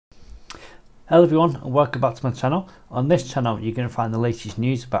Hello everyone and welcome back to my channel. On this channel you're going to find the latest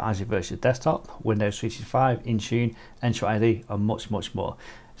news about Azure Virtual Desktop, Windows 365, Intune, Entra ID and much more.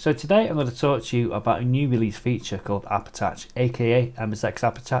 So today I'm going to talk to you about a new release feature called App Attach, aka MSIX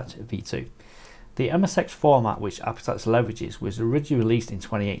App Attach V2. The MSIX format which App Attach leverages was originally released in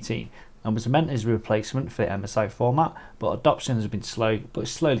 2018 and was meant as a replacement for the MSI format, but adoption has been slow but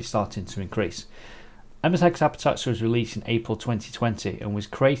is slowly starting to increase. MSIX App Attach was released in April 2020 and was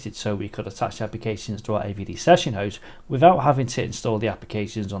created so we could attach applications to our AVD session host without having to install the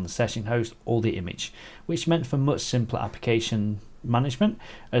applications on the session host or the image, which meant for much simpler application management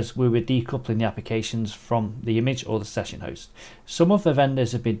as we were decoupling the applications from the image or the session host. Some of the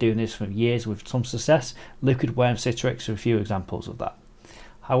vendors have been doing this for years with some success. Liquidware and Citrix are a few examples of that.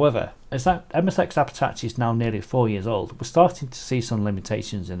 However, as that MSIX App Attach is now nearly 4 years old, we're starting to see some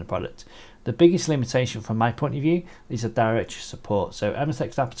limitations in the product. The biggest limitation from my point of view is the directory support. So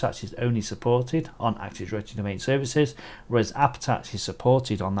MSIX App Attach is only supported on Active Directory Domain Services, whereas App Attach is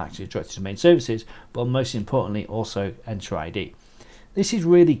supported on Active Directory Domain Services, but most importantly also Entra ID. This is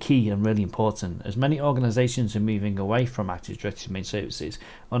really key and really important as many organizations are moving away from Active Directory Domain Services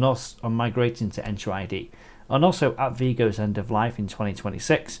and are migrating to Entra ID. And also AppV goes end of life in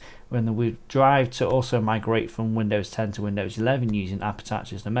 2026 when we drive to also migrate from Windows 10 to Windows 11 using App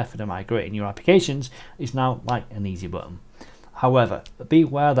Attach as the method of migrating your applications is now like an easy button. However, be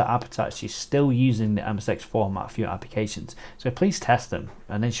aware that App Attach is still using the MSIX format for your applications, so please test them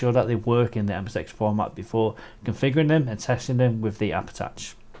and ensure that they work in the MSIX format before configuring them and testing them with the App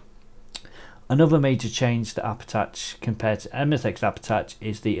Attach. Another major change to App Attach compared to MSIX App Attach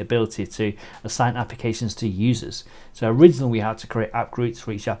is the ability to assign applications to users. So originally we had to create app groups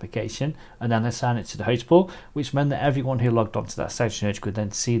for each application and then assign it to the host pool, which meant that everyone who logged onto that session host could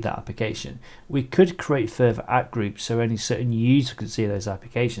then see that application. We could create further app groups so only certain users could see those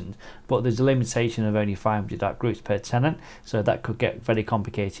applications, but there's a limitation of only 500 app groups per tenant, so that could get very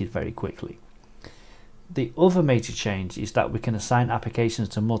complicated very quickly. The other major change is that we can assign applications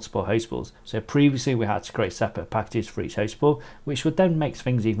to multiple host pools. So previously we had to create separate packages for each host pool, which would then make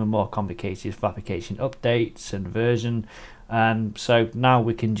things even more complicated for application updates and version. And so now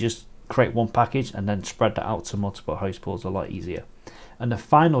we can just create one package and then spread that out to multiple host pools a lot easier. And the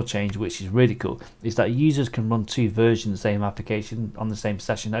final change, which is really cool, is that users can run two versions of the same application on the same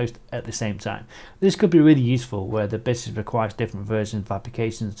session host at the same time. This could be really useful where the business requires different versions of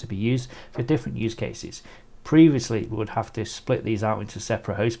applications to be used for different use cases. Previously, we would have to split these out into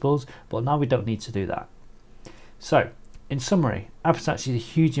separate host pools, but now we don't need to do that. So, in summary, App Attach is a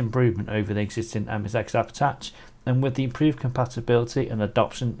huge improvement over the existing MSIX App Attach, and with the improved compatibility and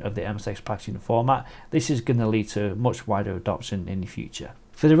adoption of the MSIX packaging format, this is going to lead to much wider adoption in the future.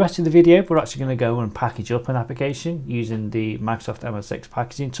 For the rest of the video, we're actually going to go and package up an application using the Microsoft MSIX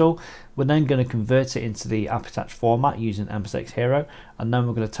packaging tool. We're then going to convert it into the App Attach format using MSIX Hero, and then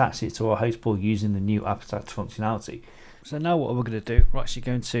we're going to attach it to our host pool using the new App Attach functionality. So now what we're going to do, we're actually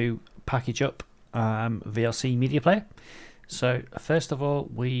going to package up VLC Media Player. So first of all,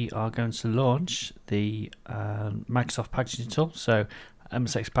 we are going to launch the Microsoft packaging tool, so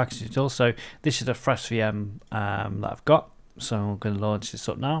MSIX packaging tool. So this is a fresh VM that I've got, so I'm going to launch this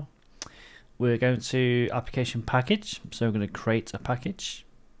up now. We're going to application package, so we're going to create a package.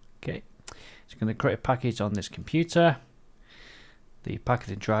 Okay, so I'm going to create a package on this computer. The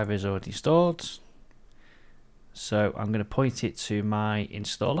packaging driver is already installed, so I'm going to point it to my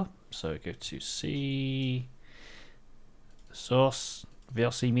installer. So go to C source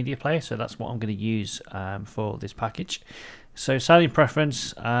VLC media player, so that's what I'm going to use for this package. So signing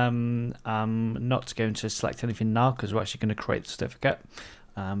preference, I'm not going to select anything now because we're actually going to create the certificate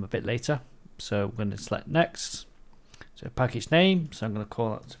a bit later. So I'm going to select next. So package name, so I'm going to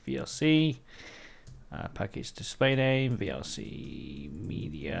call that VLC. Package display name, VLC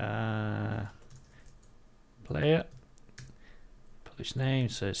media player. Publish name,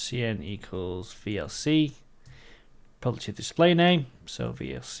 so CN equals VLC. Publisher display name, so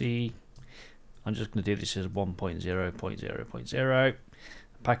VLC. I'm just going to do this as 1.0.0.0.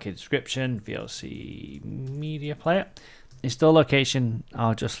 Package description, VLC media player. Install location,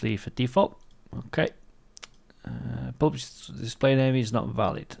 I'll just leave for default. Okay. Publisher display name is not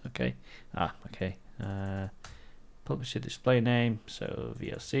valid. Okay. Okay. Publisher display name, so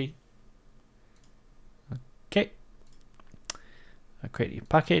VLC. Okay. I create a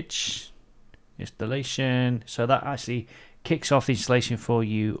package. Installation, so that actually kicks off the installation for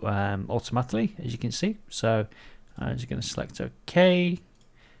you automatically, as you can see. So I'm just going to select OK,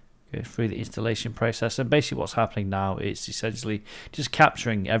 Go through the installation process, and basically what's happening now is essentially just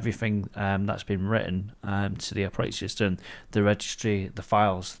capturing everything that's been written to the operating system, the registry, the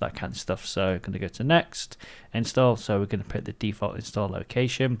files, that kind of stuff. So I'm going to go to next, install. So we're going to put the default install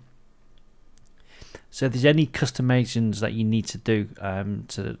location. So if there's any customizations that you need to do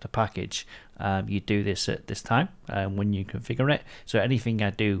to the package, you do this at this time when you configure it. So anything I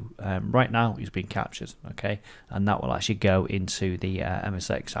do right now is being captured, okay, and that will actually go into the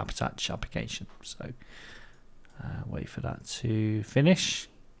MSIX Attach application. So wait for that to finish.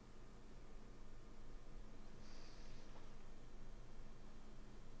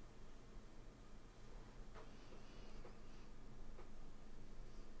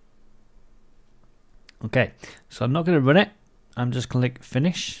 Okay, so I'm not going to run it. I'm just going to click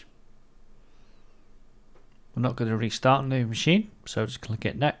finish. We're not going to restart the machine, so just click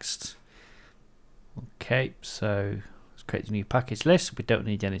it next. Okay, so let's create a new package list. We don't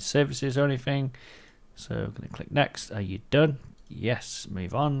need any services or anything, so I'm going to click next. Are you done? Yes,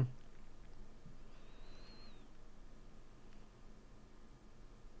 move on.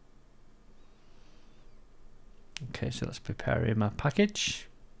 Okay, so let's prepare my package.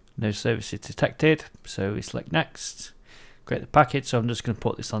 No services detected, so we select next, create the package. So I'm just going to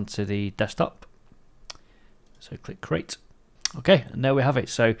put this onto the desktop, so click create. Okay, and there we have it.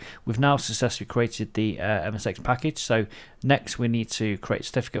 So we've now successfully created the MSIX package. So next we need to create a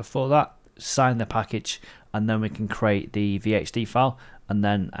certificate for that, sign the package, and then we can create the VHD file and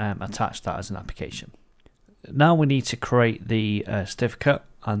then attach that as an application. Now we need to create the certificate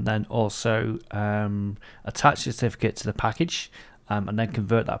and then also attach the certificate to the package. And then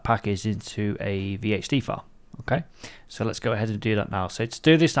convert that package into a VHD file. Okay, so let's go ahead and do that now. So to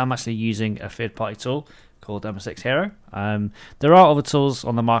do this, I'm actually using a third-party tool called MSIX Hero. There are other tools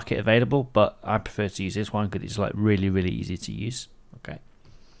on the market available, but I prefer to use this one because it's like really easy to use. Okay,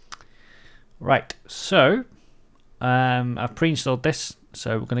 right. So I've pre-installed this.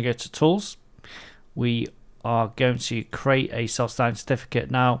 So we're going to go to Tools. We are going to create a self-signed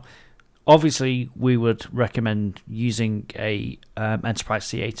certificate now. Obviously, we would recommend using a enterprise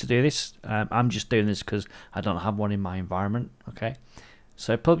CA to do this. I'm just doing this because I don't have one in my environment. Okay,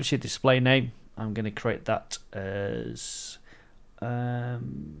 so publisher display name, I'm going to create that as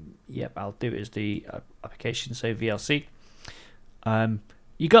yep, I'll do it as the application, so VLC.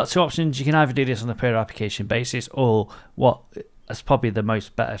 You got two options. You can either do this on a per application basis, or what is probably the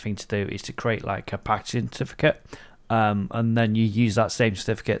most better thing to do is to create like a packaging certificate. And then you use that same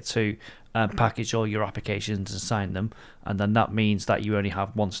certificate to package all your applications and sign them, and then that means that you only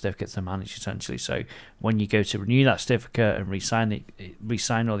have one certificate to manage essentially. So when you go to renew that certificate and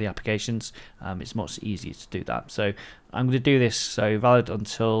re-sign all the applications, it's much easier to do that. So I'm going to do this, so valid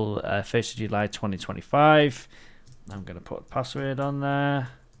until 1st of July 2025. I'm going to put a password on there.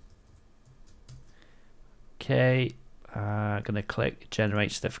 Okay, I'm going to click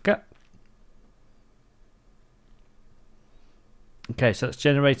generate certificate. Okay, so it's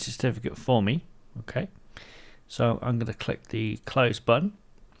generated a certificate for me. Okay, so I'm going to click the close button.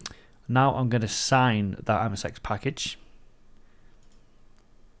 Now I'm going to sign that MSIX package.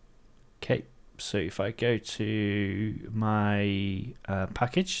 Okay, so if I go to my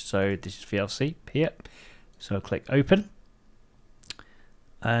package, so this is VLC here, so I'll click open.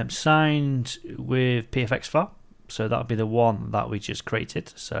 Signed with PFX file, so that'll be the one that we just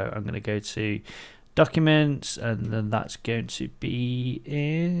created. So I'm going to go to documents, and then that's going to be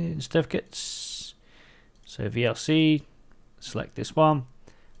in certificates. So VLC, select this one,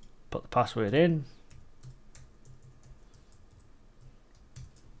 put the password in.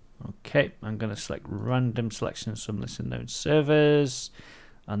 Okay, I'm going to select random selection from list of known servers,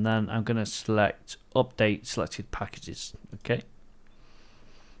 and then I'm going to select update selected packages. Okay,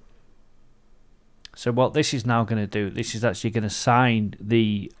 so what this is now going to do, this is actually going to sign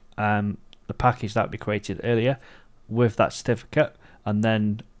the package that we created earlier with that certificate, and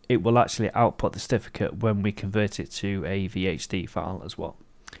then it will actually output the certificate when we convert it to a VHD file as well.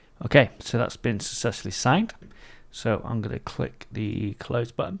 Okay, so that's been successfully signed, so I'm going to click the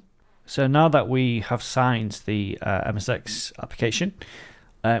close button. So now that we have signed the MSIX application,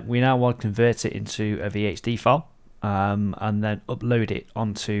 we now want to convert it into a VHD file and then upload it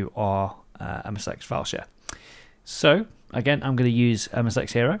onto our MSIX file share. So again, I'm going to use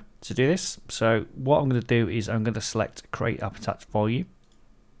MSIX Hero to do this. So what I'm going to do is I'm going to select create app attached volume.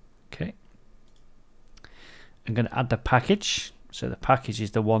 Okay, I'm going to add the package. So the package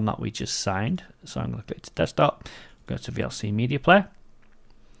is the one that we just signed. So I'm going to click to desktop, go to VLC media player,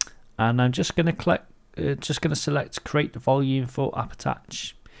 and I'm just going to select create the volume for app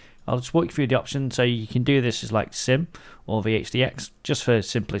attach. I'll just walk you through the options. So you can do this as like sim or VHDX. Just for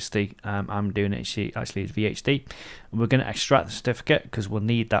simplicity, I'm doing it actually as VHD. And we're going to extract the certificate because we'll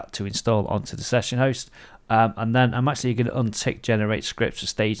need that to install onto the session host. And then I'm actually going to untick generate scripts for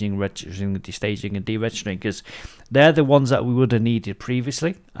staging, registering, destaging, and deregistering, because they're the ones that we would have needed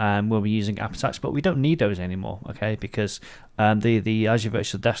previously when we're using AppAttach, but we don't need those anymore, okay? Because the Azure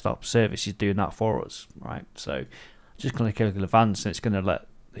Virtual Desktop service is doing that for us, right? So just going to click advanced, and it's going to let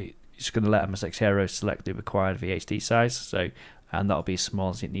MSIX Hero select the required VHD size. So and that'll be as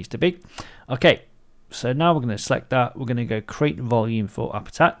small as it needs to be. Okay, so now we're going to select that. We're going to go create volume for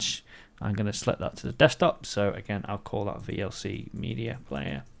AppAttach. I'm going to select that to the desktop. So again, I'll call that VLC Media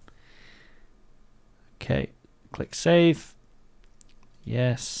Player. Okay, click Save.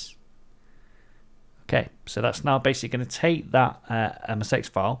 Yes. Okay, so that's now basically going to take that MSX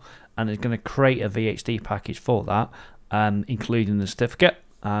file and it's going to create a VHD package for that, including the certificate.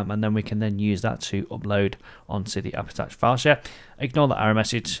 And then we can then use that to upload onto the AppAttach file share. Ignore the error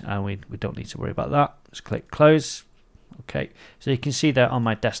message, and we don't need to worry about that. Just click Close. Okay, so you can see that on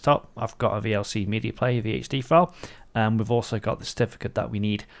my desktop I've got a VLC Media Player VHD file, and we've also got the certificate that we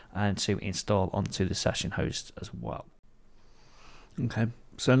need to install onto the session host as well. Okay,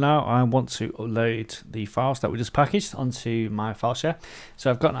 so now I want to upload the files that we just packaged onto my file share. So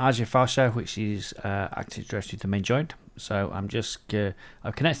I've got an Azure file share which is Active Directory domain joined. So I've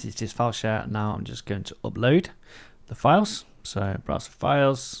connected to this file share. Now I'm just going to upload the files. So browser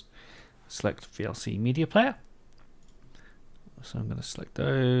files, select VLC Media Player. So I'm going to select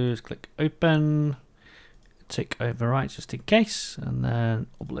those, click open, tick overwrite just in case, and then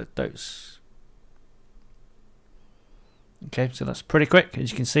upload those. Okay, so that's pretty quick. As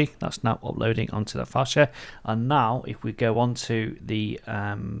you can see, that's now uploading onto the file share. And now if we go onto the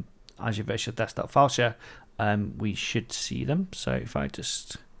Azure Virtual Desktop file share, we should see them. So if I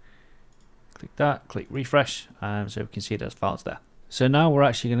just click that, click refresh, so we can see those files there. So now we're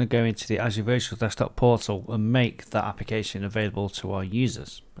actually going to go into the Azure Virtual Desktop portal and make that application available to our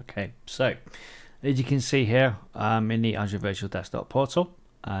users. Okay, so as you can see here in the Azure Virtual Desktop portal,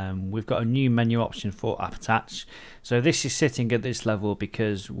 we've got a new menu option for AppAttach. So this is sitting at this level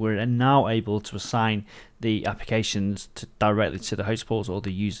because we're now able to assign the applications directly to the host pools or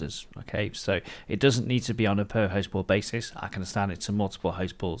the users. Okay, so it doesn't need to be on a per host pool basis. I can assign it to multiple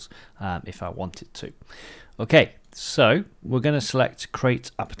host pools if I wanted to. Okay, so we're going to select Create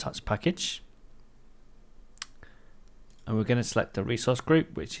AppAttach Package, and we're going to select the resource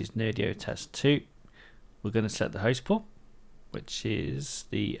group, which is Nerdio Test 2. We're going to select the host pool, which is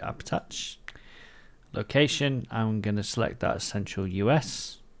the AppAttach. Location, I'm going to select that as Central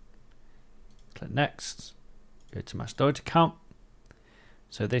US. Click Next. Go to my storage account.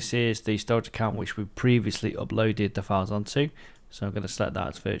 So this is the storage account which we previously uploaded the files onto. So I'm going to select that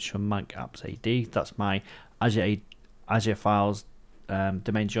as Virtual Mac Apps AD. That's my Azure Files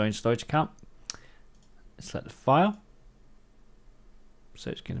domain join storage account. Select the file.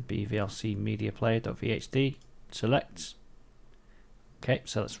 So it's going to be VLC Media Player.vhd. Select. Okay,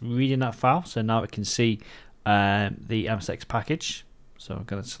 so that's reading that file. So now it can see the MSIX package. So I'm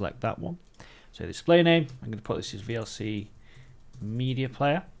going to select that one. So display name, I'm going to put this as VLC Media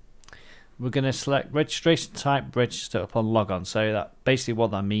Player. We're going to select registration type, register upon logon. So that basically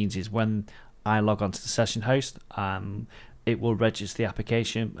what that means is when I log on to the session host, it will register the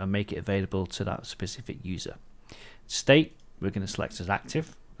application and make it available to that specific user. State, we're going to select as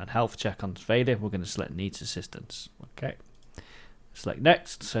active, and health check on failure, we're going to select needs assistance. Okay. Select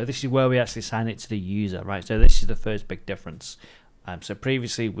next. So this is where we actually assign it to the user, right? So this is the first big difference. So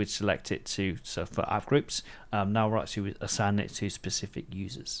previously we'd select it for app groups. Now we're actually assigning it to specific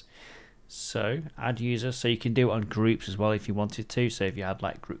users. So add user. So you can do it on groups as well if you wanted to. So if you had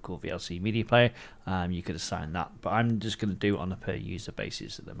like a group called VLC Media Player, you could assign that. But I'm just going to do it on a per user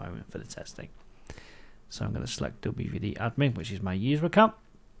basis at the moment for the testing. So I'm going to select WVD admin, which is my user account.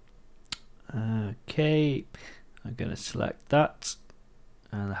 Okay, I'm going to select that.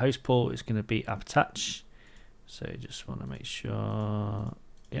 And the host pool is going to be AppAttach. So just want to make sure.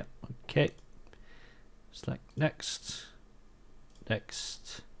 Yep, okay. Select next.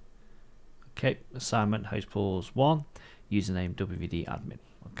 Next. Okay, assignment host pools 1, username WVD admin.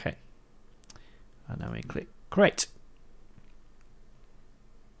 Okay. And then we click create.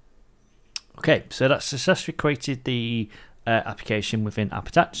 Okay, so that's successfully created the application within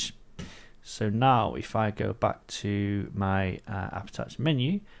AppAttach. So now if I go back to my AppAttach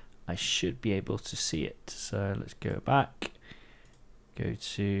menu, I should be able to see it. So let's go back, go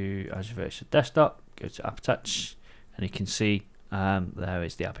to Azure Virtual Desktop, go to AppAttach, and you can see there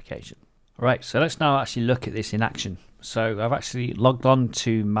is the application. Right, so let's now actually look at this in action. So I've actually logged on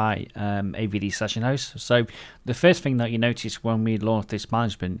to my AVD session host. So the first thing that you notice when we launch this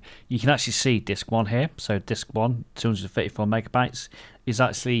management, you can actually see disk 1 here. So disk 1, 234 megabytes, is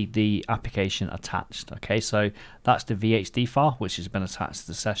actually the application attached. Okay, so that's the VHD file which has been attached to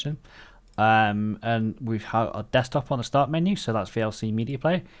the session. And we've had a desktop on the start menu, so that's VLC Media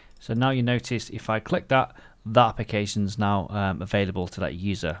Player. So now you notice if I click that, that application's now available to that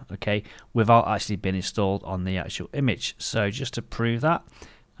user, okay, without actually being installed on the actual image. So just to prove that,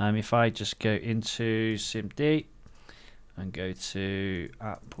 if I just go into SIMD and go to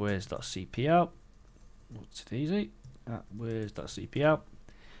appwiz.cpl, what's it easy, appwiz.cpl,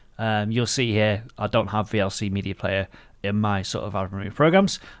 you'll see here I don't have VLC Media Player in my sort of admin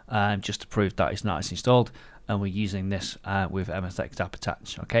programs, just to prove that it's not actually installed, and we're using this with MSIX app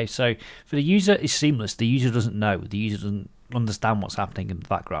attached. Okay, so for the user, it's seamless. The user doesn't know, the user doesn't understand what's happening in the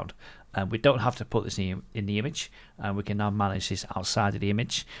background, and we don't have to put this in the image, and we can now manage this outside of the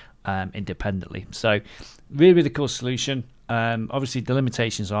image independently. So really, really cool solution. Obviously the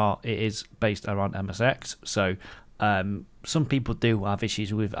limitations are it is based around MSIX, so some people do have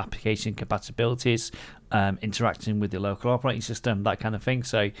issues with application compatibilities, interacting with the local operating system, that kind of thing.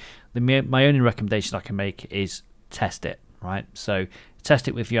 So my only recommendation I can make is test it, right? So test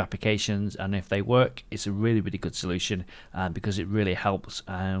it with your applications, and if they work, it's a really, really good solution because it really helps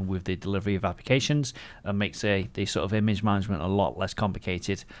with the delivery of applications and makes the sort of image management a lot less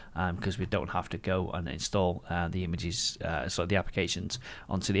complicated because we don't have to go and install the images, so the applications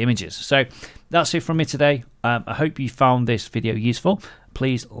onto the images. So that's it from me today. I hope you found this video useful.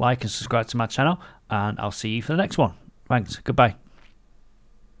 Please like and subscribe to my channel, and I'll see you for the next one. Thanks. Goodbye.